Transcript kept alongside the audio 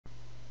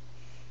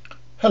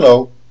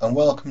Hello and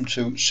welcome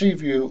to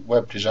Seaview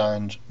Web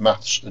Design's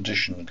Maths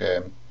Addition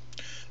game.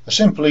 A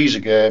simple easy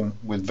game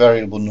with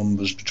variable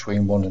numbers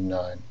between 1 and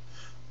 9.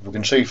 As we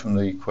can see from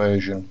the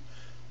equation,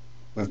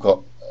 we've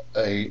got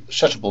a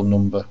settable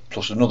number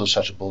plus another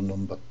settable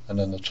number and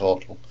then the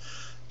total.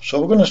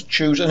 So we're going to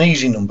choose an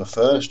easy number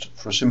first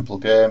for a simple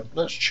game.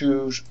 Let's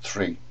choose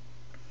 3.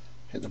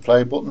 Hit the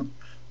play button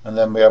and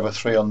then we have a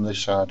 3 on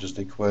this side as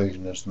the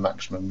equation as the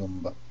maximum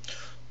number.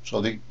 So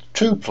the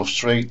 2 plus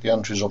 3, the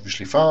answer is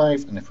obviously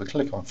 5, and if we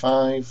click on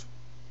 5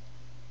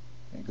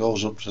 it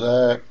goes up to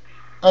there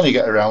and you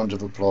get a round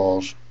of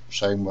applause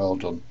saying well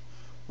done.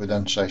 We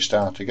then say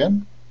start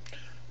again.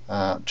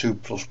 2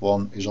 plus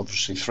 1 is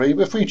obviously 3,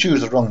 but if we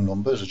choose the wrong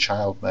number, as a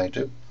child may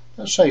do,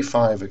 let's say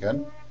 5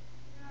 again.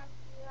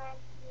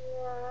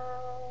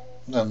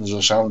 Then there's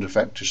a sound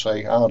effect to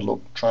say hard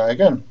luck, try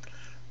again.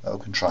 We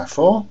can try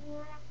 4.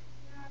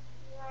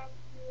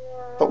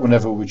 But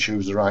whenever we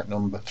choose the right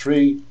number,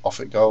 3,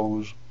 off it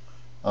goes,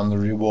 and the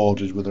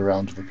reward is with a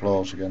round of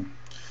applause again.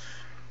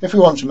 If we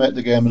want to make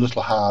the game a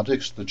little harder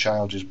because the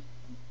child is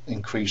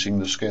increasing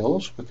the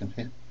skills, we can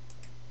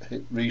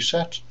hit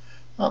reset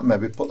and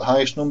maybe put the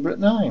highest number at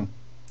 9.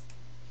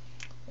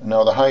 And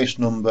now the highest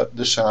number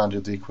this side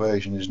of the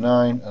equation is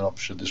 9, and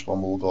obviously this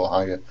one will go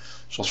higher.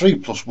 So 3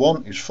 plus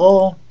 1 is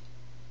 4.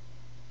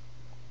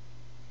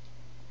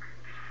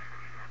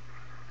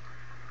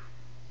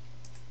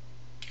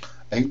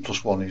 8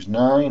 plus 1 is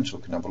 9, so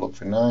we can have a look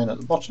for 9 at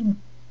the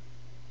bottom.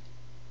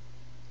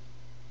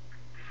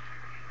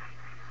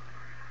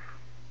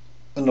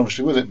 And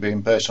obviously with it being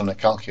based on a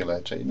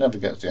calculator, it never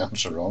gets the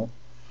answer wrong.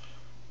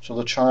 So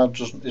the child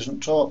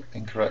isn't taught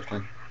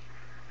incorrectly.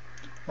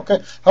 Okay,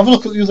 have a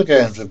look at the other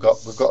games we've got.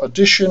 We've got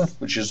addition,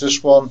 which is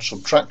this one,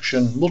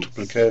 subtraction,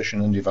 multiplication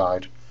and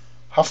divide.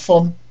 Have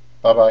fun.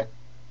 Bye bye.